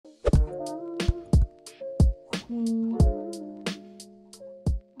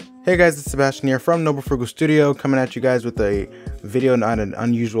Hey guys, it's Sebastian here from Noble Frugal Studio, coming at you guys with a video at an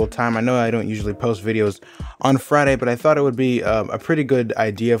unusual time. I know I don't usually post videos on Friday, but I thought it would be a pretty good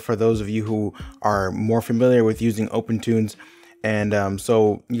idea for those of you who are more familiar with using Opentoonz. And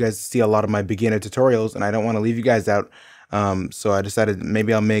so you guys see a lot of my beginner tutorials, and I don't want to leave you guys out. So I decided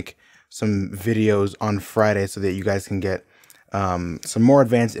maybe I'll make some videos on Friday so that you guys can get some more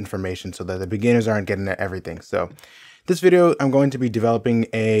advanced information so that the beginners aren't getting everything. So this video, I'm going to be developing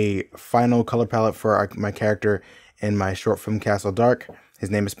a final color palette for my character in my short film Castle Dark. His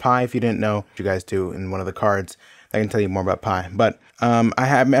name is Pi. If you didn't know, you guys do in one of the cards. I can tell you more about Pi. But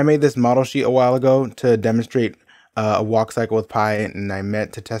I made this model sheet a while ago to demonstrate a walk cycle with Pi, and I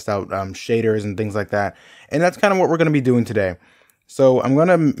meant to test out shaders and things like that. And that's kind of what we're going to be doing today. So I'm going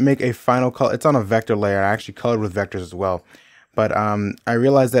to make a final color. It's on a vector layer. I actually colored with vectors as well. But I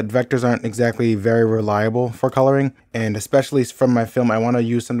realized that vectors aren't exactly very reliable for coloring, and especially from my film, I want to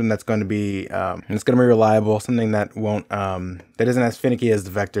use something that's going to be reliable, something that won't that isn't as finicky as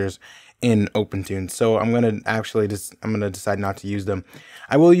the vectors in Opentoonz. So I'm going to decide not to use them.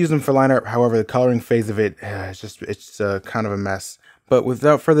 I will use them for line art. However, the coloring phase of it, it's kind of a mess. But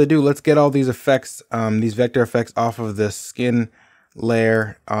without further ado, let's get all these effects, these vector effects, off of the skin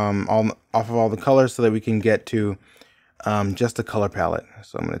layer, off of all the colors, so that we can get to just a color palette.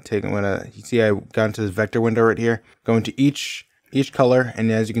 So you see I got into this vector window right here, go into each color,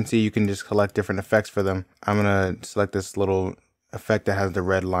 and as you can see, you can just collect different effects for them. I'm gonna select this little effect that has the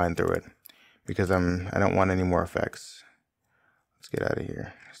red line through it because I don't want any more effects. Let's get out of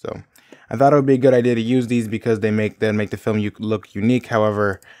here. So I thought it would be a good idea to use these because they make the film look unique.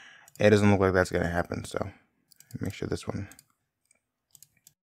 However, it doesn't look like that's gonna happen. So make sure this one.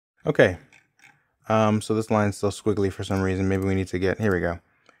 Okay. So this line's still squiggly for some reason. Maybe we need to here we go.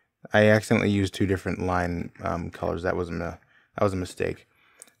 I accidentally used two different line colors. That was a mistake.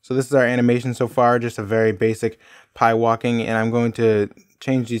 So this is our animation so far, just a very basic Pi walking, and I'm going to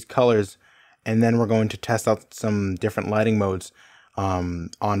change these colors, and then we're going to test out some different lighting modes on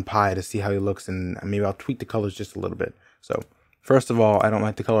Pi to see how he looks, and maybe I'll tweak the colors just a little bit. So first of all, I don't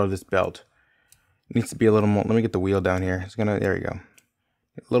like the color of this belt. It needs to be a little more. Let me get the wheel down here. There we go.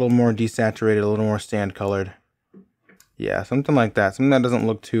 A little more desaturated, a little more sand colored. Yeah, something like that. Something that doesn't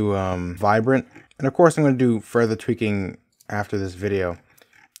look too vibrant. And of course, I'm going to do further tweaking after this video.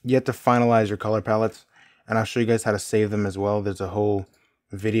 You have to finalize your color palettes, and I'll show you guys how to save them as well. There's a whole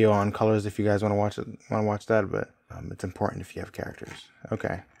video on colors if you guys want to watch that, but it's important if you have characters.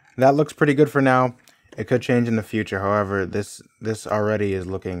 Okay, that looks pretty good for now. It could change in the future. However, this already is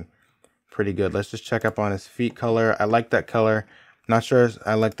looking pretty good. Let's just check up on his feet color. I like that color. Not sure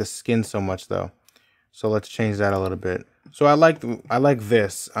I like the skin so much though, so let's change that a little bit. So I like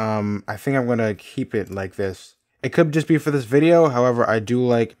this. I think I'm gonna keep it like this. It could just be for this video. However, I do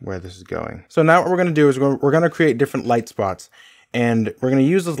like where this is going. So now what we're gonna do is we're gonna create different light spots, and we're gonna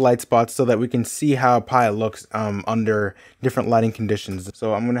use those light spots so that we can see how Pi looks under different lighting conditions.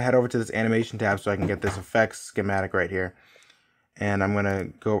 So I'm gonna head over to this animation tab so I can get this effects schematic right here. And I'm gonna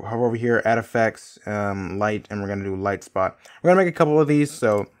hover over here, add effects, light, and we're gonna do light spot. We're gonna make a couple of these,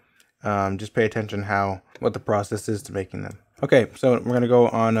 so just pay attention what the process is to making them. Okay, so we're gonna go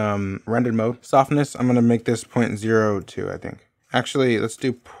on rendered mode. Softness, I'm gonna make this 0.02, I think. Actually, let's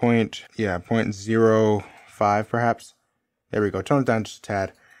do 0.05 perhaps. There we go. Tone it down just a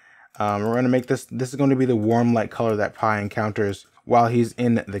tad. We're gonna make this is going to be the warm light color that Pi encounters while he's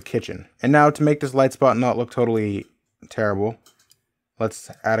in the kitchen. And now to make this light spot not look totally terrible,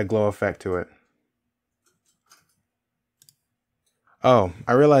 let's add a glow effect to it. Oh,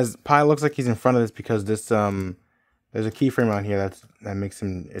 I realized Pi looks like he's in front of this because this there's a keyframe on here that makes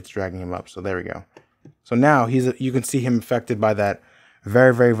it's dragging him up. So there we go. So now you can see him affected by that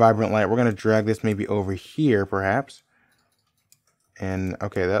very, very vibrant light. We're gonna drag this maybe over here perhaps. And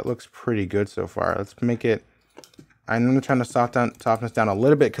okay, that looks pretty good so far. Let's make it. I'm gonna try to soften this down a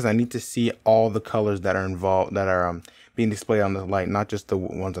little bit because I need to see all the colors that are involved, that are being displayed on the light, not just the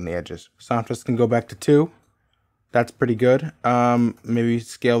ones on the edges. Softness can go back to 2. That's pretty good. Maybe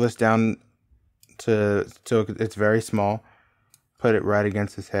scale this down so it's very small. Put it right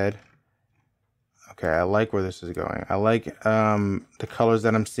against his head. Okay, I like where this is going. I like the colors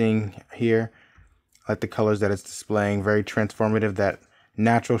that I'm seeing here. I like the colors that it's displaying. Very transformative. That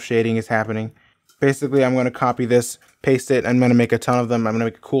natural shading is happening. Basically, I'm going to copy this, paste it. I'm going to make a ton of them. I'm going to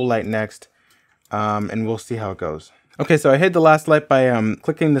make a cool light next, and we'll see how it goes. Okay, so I hid the last light by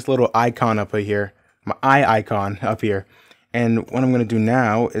clicking this little icon up here, my eye icon up here. And what I'm going to do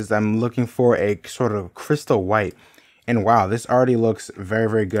now is I'm looking for a sort of crystal white. And wow, this already looks very,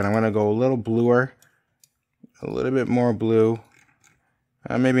 very good. I'm going to go a little bluer, a little bit more blue.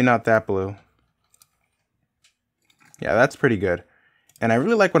 Maybe not that blue. Yeah, that's pretty good. And I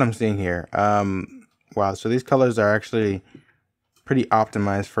really like what I'm seeing here. Wow, so these colors are actually pretty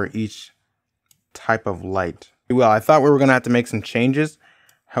optimized for each type of light. Well, I thought we were gonna have to make some changes.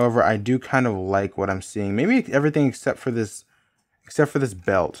 However, I do kind of like what I'm seeing. Maybe everything except for this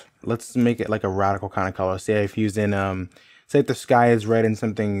belt. Let's make it like a radical kind of color. Say if using say if the sky is red and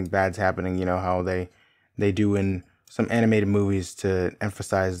something bad's happening, you know how they do in some animated movies to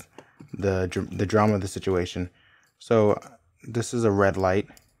emphasize the drama of the situation. So this is a red light.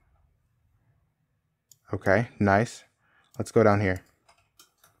 Okay, nice. Let's go down here.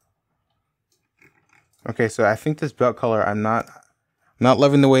 Okay, so I think this belt color, I'm not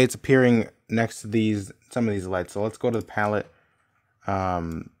loving the way it's appearing next to some of these lights. So let's go to the palette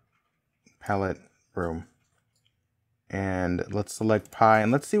room, and let's select pie,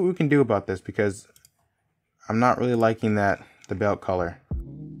 and let's see what we can do about this, because I'm not really liking the belt color.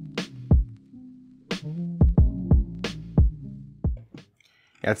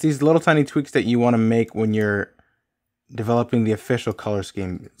 Yeah, it's these little tiny tweaks that you want to make when you're developing the official color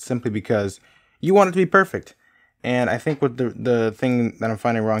scheme, simply because you want it to be perfect. And I think what the thing that I'm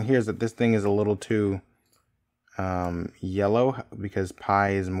finding wrong here is that this thing is a little too yellow, because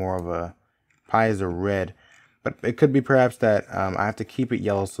pie is a red. But it could be perhaps that I have to keep it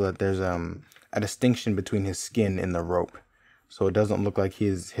yellow so that there's a distinction between his skin and the rope, so it doesn't look like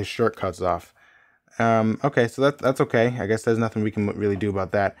his shirt cuts off. Okay, so that's okay. I guess there's nothing we can really do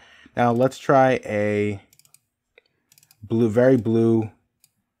about that. Now let's try a blue, very blue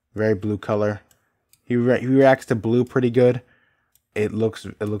color. He reacts to blue pretty good. It looks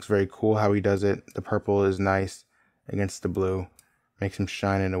very cool how he does it. The purple is nice against the blue. Makes him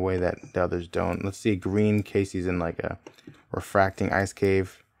shine in a way that the others don't. Let's see, green, Casey's in like a refracting ice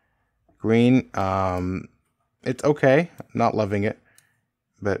cave. Green, it's okay. Not loving it,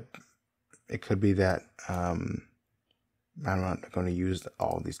 but it could be that I'm not going to use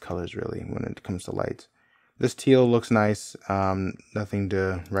all of these colors really when it comes to lights. This teal looks nice. Nothing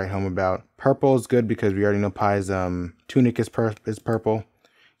to write home about. Purple is good because we already know Pie's tunic is purple.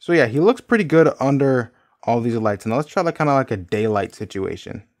 So yeah, he looks pretty good under all these lights. And let's try kind of like a daylight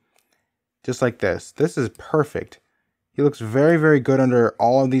situation. Just like this. This is perfect. He looks very, very good under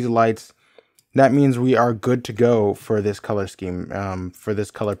all of these lights. That means we are good to go for this color scheme, for this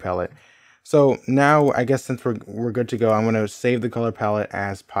color palette. So now, I guess since we're good to go, I'm going to save the color palette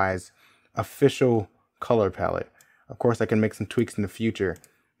as Pie's official color palette. Of course, I can make some tweaks in the future.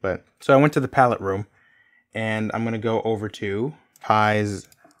 So I went to the palette room, and I'm going to go over to Pie's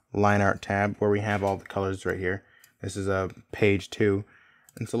line art tab, where we have all the colors right here. This is page 2.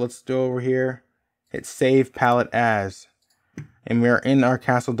 And so let's go over here, hit save palette as, and we're in our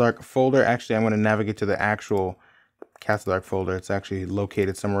Castle Dark folder. Actually, I'm going to navigate to the actual Castle Dark folder. It's actually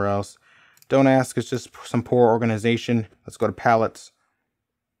located somewhere else. Don't ask, it's just some poor organization. Let's go to palettes.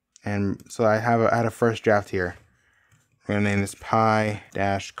 And so I had a first draft here. We're gonna name this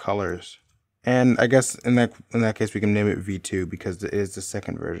Pie-Colors. And I guess in that case we can name it V2 because it is the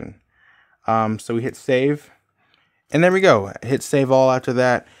second version. So we hit save. And there we go. Hit save all after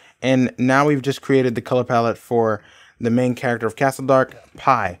that. And now we've just created the color palette for the main character of Castle Dark,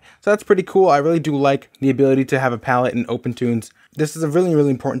 Pie. So that's pretty cool. I really do like the ability to have a palette in Opentoonz. This is really,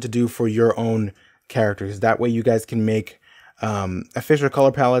 really important to do for your own characters. That way you guys can make official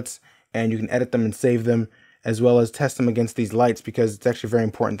color palettes, and you can edit them and save them, as well as test them against these lights, because it's actually very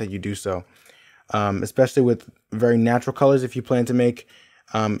important that you do so. Especially with very natural colors, if you plan to make,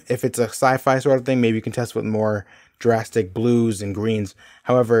 if it's a sci-fi sort of thing, maybe you can test with more drastic blues and greens.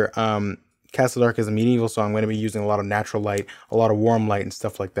 However, Castle Dark is a medieval, so I'm going to be using a lot of natural light, a lot of warm light and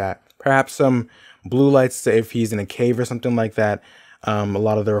stuff like that. Perhaps some blue lights if he's in a cave or something like that. A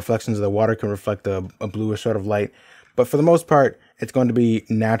lot of the reflections of the water can reflect a bluish sort of light. But for the most part, it's going to be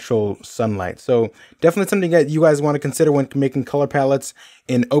natural sunlight. So definitely something that you guys want to consider when making color palettes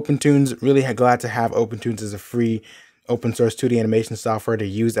in Opentoonz. Really glad to have Opentoonz as a free open source 2D animation software to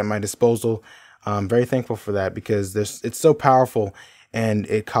use at my disposal. I'm very thankful for that, because it's so powerful and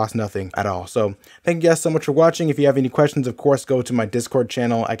it costs nothing at all. So thank you guys so much for watching. If you have any questions, of course, go to my Discord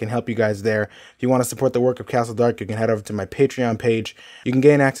channel. I can help you guys there. If you want to support the work of Castle Dark, you can head over to my Patreon page. You can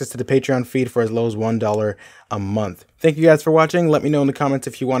gain access to the Patreon feed for as low as $1 a month. Thank you guys for watching. Let me know in the comments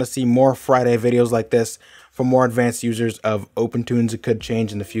if you want to see more Friday videos like this for more advanced users of Opentoonz. It could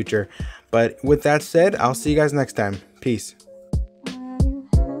change in the future. But with that said, I'll see you guys next time. Peace.